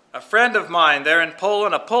a friend of mine there in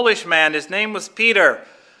Poland, a Polish man. His name was Peter.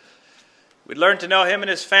 We learned to know him and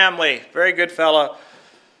his family. Very good fellow.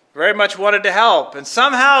 Very much wanted to help. And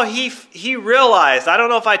somehow he realized, I don't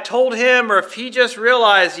know if I told him or if he just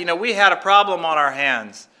realized, we had a problem on our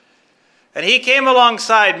hands. And he came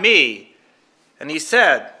alongside me and he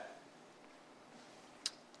said,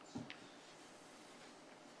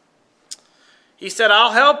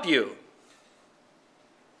 "I'll help you."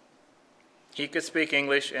 He could speak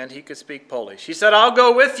English and he could speak Polish. He said, "I'll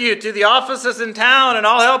go with you to the offices in town and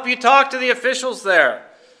I'll help you talk to the officials there.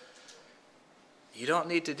 You don't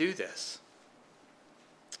need to do this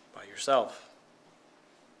by yourself."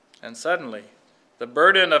 And suddenly, the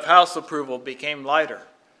burden of house approval became lighter,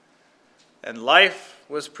 and life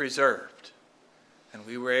was preserved, and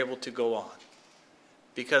we were able to go on.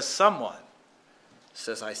 Because someone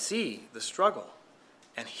says, "I see the struggle,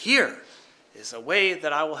 and here is a way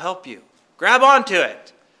that I will help you. Grab onto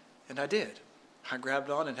it." And I did. I grabbed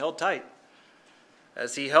on and held tight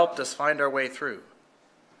as he helped us find our way through.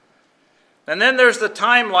 And then there's the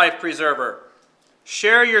time life preserver.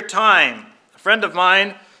 Share your time. A friend of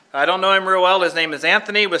mine, I don't know him real well, his name is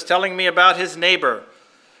Anthony, was telling me about his neighbor,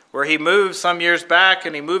 where he moved some years back,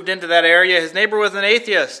 and he moved into that area. His neighbor was an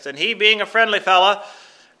atheist, and he, being a friendly fella,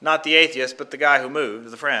 not the atheist, but the guy who moved,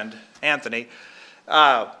 the friend, Anthony,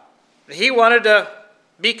 he wanted to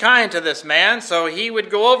be kind to this man, so he would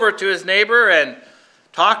go over to his neighbor and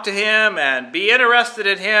talk to him and be interested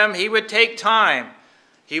in him. He would take time.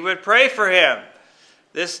 He would pray for him.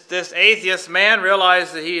 This atheist man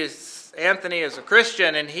realized that Anthony is a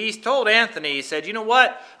Christian, and he told Anthony, he said, "You know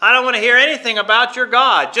what? I don't want to hear anything about your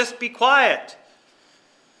God. Just be quiet."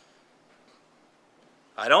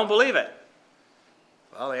 "I don't believe it."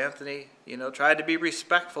 Well, Anthony, tried to be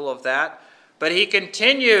respectful of that, but he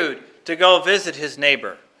continued to go visit his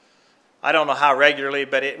neighbor. I don't know how regularly,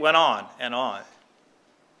 but it went on and on.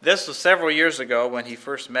 This was several years ago when he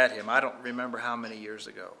first met him. I don't remember how many years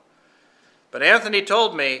ago. But Anthony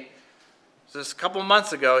told me just a couple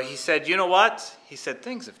months ago, he said, you know what? He said,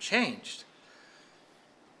 things have changed.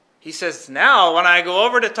 He says, now when I go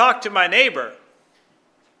over to talk to my neighbor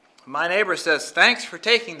says, thanks for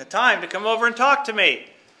taking the time to come over and talk to me.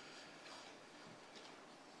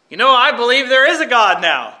 You know, I believe there is a God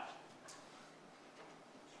now.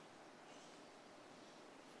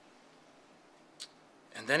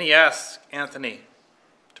 And then he asked Anthony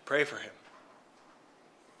to pray for him.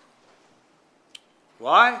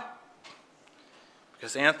 Why?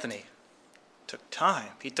 Because Anthony took time.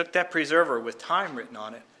 He took that preserver with time written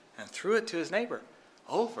on it and threw it to his neighbor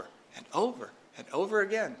over and over and over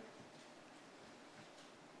again.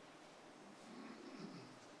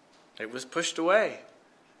 It was pushed away.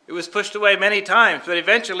 It was pushed away many times, but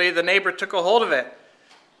eventually the neighbor took a hold of it.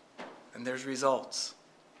 And there's results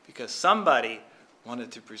because somebody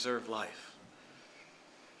wanted to preserve life.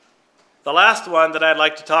 The last one that I'd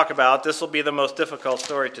like to talk about, this will be the most difficult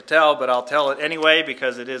story to tell, but I'll tell it anyway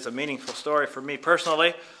because it is a meaningful story for me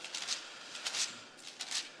personally.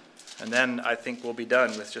 And then I think we'll be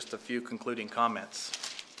done with just a few concluding comments.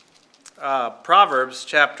 Proverbs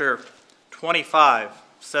chapter 25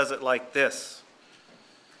 says it like this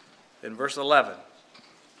in verse 11.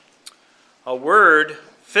 A word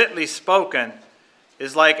fitly spoken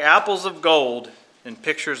is like apples of gold in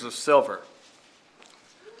pictures of silver.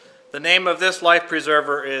 The name of this life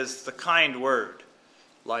preserver is the kind word,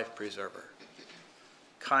 life preserver.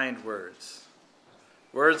 Kind words.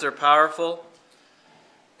 Words are powerful.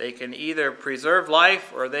 They can either preserve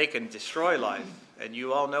life or they can destroy life. And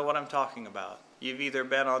you all know what I'm talking about. You've either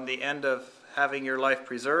been on the end of having your life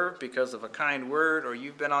preserved because of a kind word, or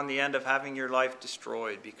you've been on the end of having your life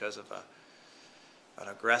destroyed because of an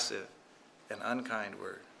aggressive and unkind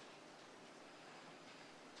word.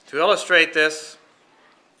 To illustrate this,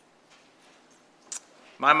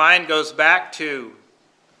 my mind goes back to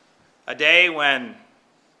a day when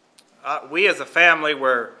we as a family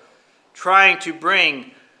were trying to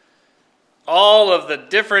bring all of the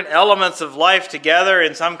different elements of life together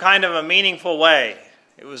in some kind of a meaningful way.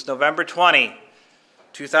 It was November 20,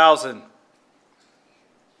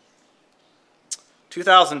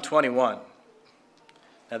 2021.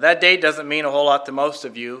 Now that date doesn't mean a whole lot to most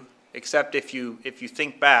of you, except if you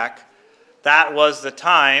think back. That was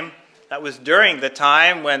during the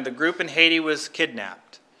time when the group in Haiti was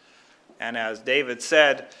kidnapped. And as David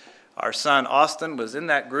said, our son Austin was in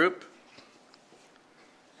that group.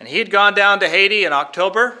 And he had gone down to Haiti in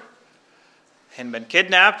October and been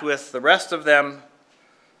kidnapped with the rest of them.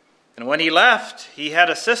 And when he left, he had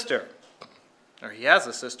a sister, or he has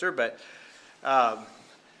a sister, but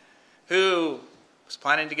who was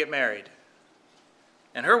planning to get married.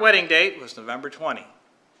 And her wedding date was November 20,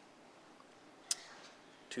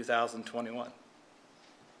 2021.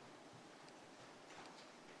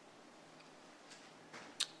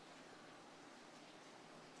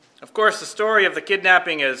 Of course, the story of the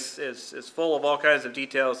kidnapping is full of all kinds of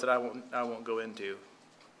details that I won't go into.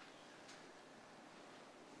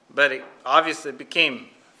 But it became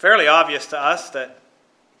fairly obvious to us that,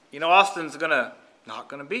 Austin's not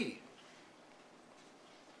gonna be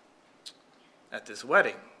at this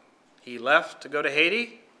wedding. He left to go to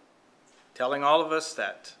Haiti, telling all of us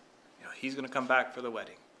that he's going to come back for the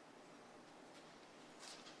wedding.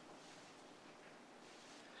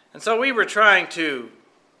 And so we were trying to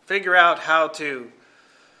figure out how to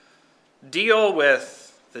deal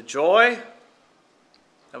with the joy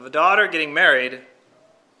of a daughter getting married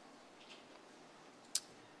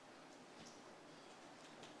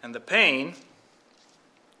and the pain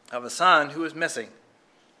of a son who was missing.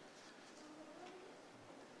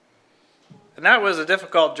 And that was a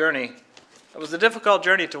difficult journey. It was a difficult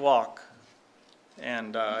journey to walk.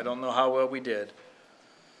 And I don't know how well we did.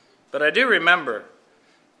 But I do remember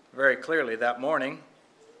very clearly that morning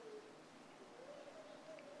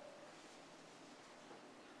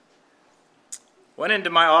went into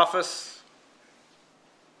my office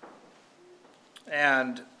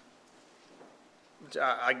and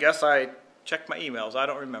I guess I checked my emails. I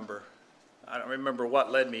don't remember. I don't remember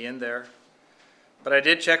what led me in there. But I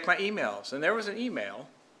did check my emails, and there was an email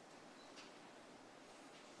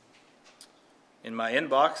in my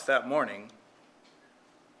inbox that morning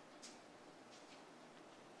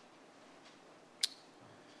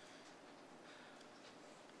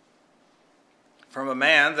from a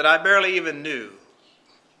man that I barely even knew.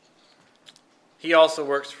 He also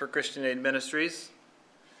works for Christian Aid Ministries,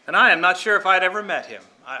 and I am not sure if I'd ever met him.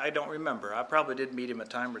 I don't remember. I probably did meet him a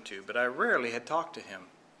time or two, but I rarely had talked to him.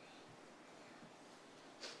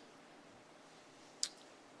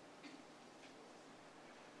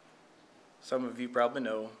 Some of you probably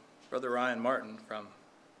know Brother Ryan Martin from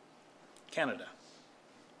Canada.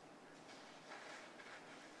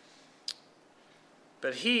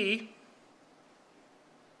 But he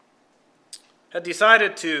had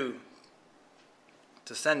decided to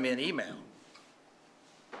send me an email.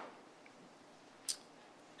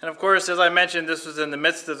 And of course, as I mentioned, this was in the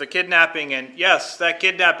midst of the kidnapping, and yes, that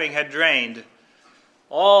kidnapping had drained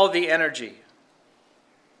all the energy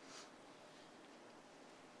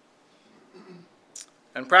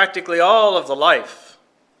and practically all of the life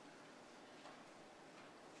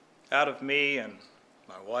out of me and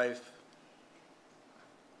my wife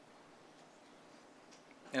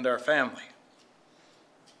and our family.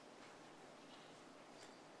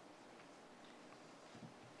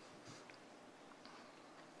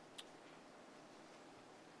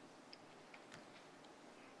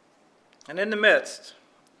 And in the midst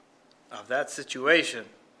of that situation,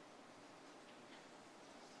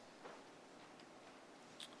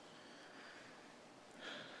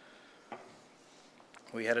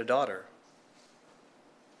 we had a daughter.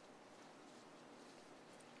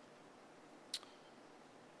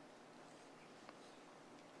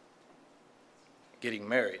 Getting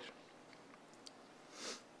married.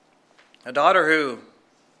 A daughter who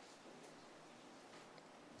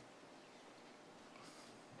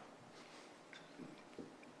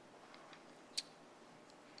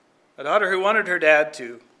wanted her dad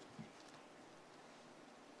to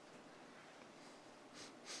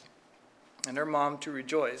and her mom to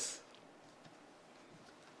rejoice.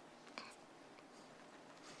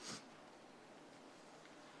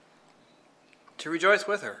 To rejoice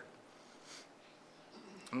with her.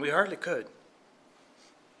 And we hardly could.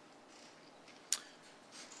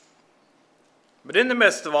 But in the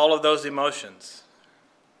midst of all of those emotions,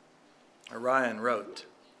 Orion wrote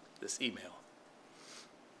this email.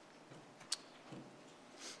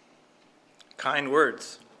 Kind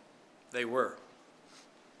words they were.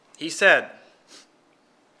 He said,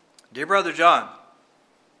 "Dear Brother John,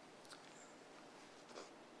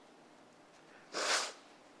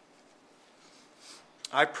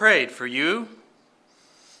 I prayed for you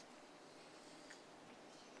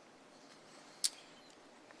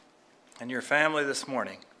and your family this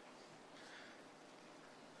morning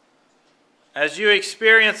as you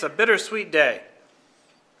experience a bittersweet day,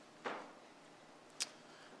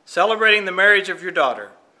 celebrating the marriage of your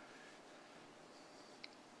daughter.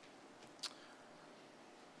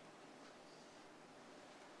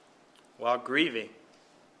 While grieving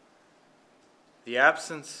the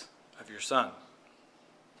absence of your son.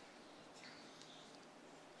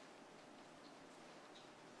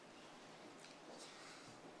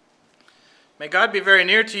 May God be very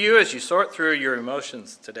near to you as you sort through your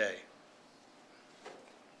emotions today.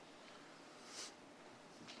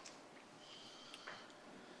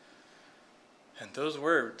 And those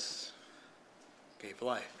words gave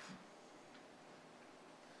life.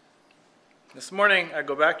 This morning, I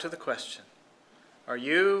go back to the question, are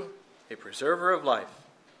you a preserver of life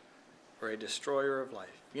or a destroyer of life?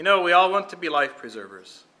 You know, we all want to be life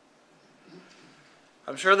preservers.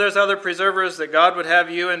 I'm sure there's other preservers that God would have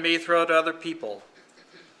you and me throw to other people.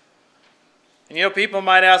 And you know, people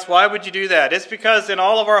might ask, why would you do that? It's because in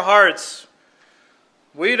all of our hearts,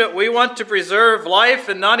 we want to preserve life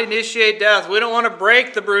and not initiate death. We don't want to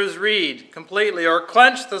break the bruised reed completely or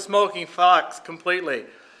quench the smoking fox completely.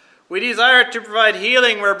 We desire to provide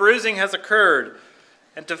healing where bruising has occurred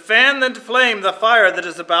and to fan into flame the fire that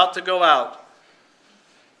is about to go out.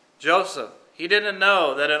 Joseph, he didn't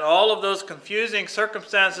know that in all of those confusing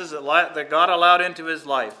circumstances that God allowed into his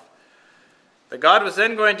life, that God was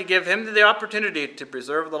then going to give him the opportunity to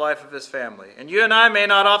preserve the life of his family. And you and I may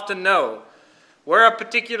not often know where a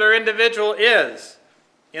particular individual is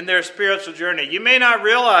in their spiritual journey. You may not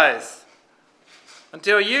realize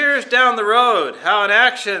until years down the road how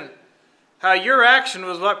your action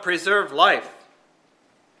was what preserved life.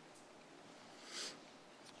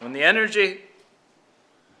 When the energy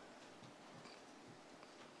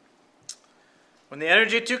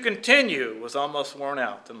to continue was almost worn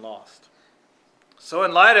out and lost. So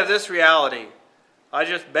in light of this reality, I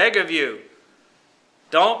just beg of you,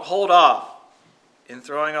 don't hold off in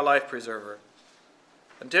throwing a life preserver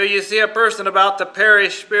until you see a person about to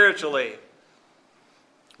perish spiritually.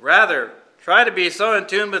 Rather, try to be so in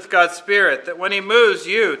tune with God's Spirit that when he moves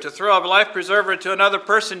you to throw a life preserver to another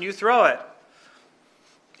person, you throw it,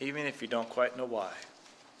 even if you don't quite know why.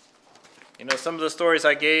 You know, some of the stories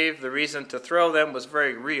I gave, the reason to throw them was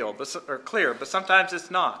very real or clear, but sometimes it's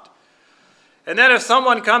not. And then if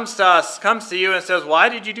someone comes to you and says, why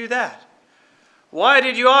did you do that? Why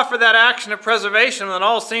did you offer that action of preservation when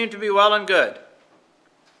all seemed to be well and good?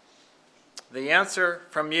 The answer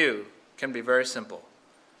from you can be very simple.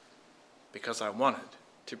 Because I wanted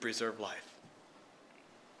to preserve life.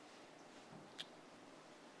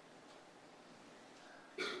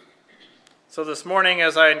 So this morning,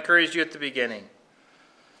 as I encouraged you at the beginning,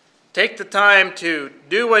 take the time to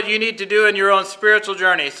do what you need to do in your own spiritual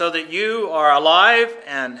journey so that you are alive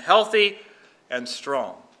and healthy and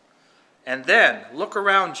strong. And then look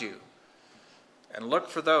around you and look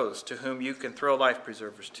for those to whom you can throw life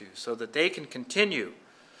preservers to so that they can continue,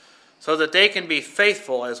 so that they can be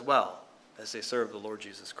faithful as well as they serve the Lord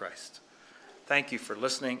Jesus Christ. Thank you for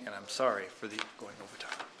listening, and I'm sorry for the going over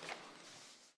time.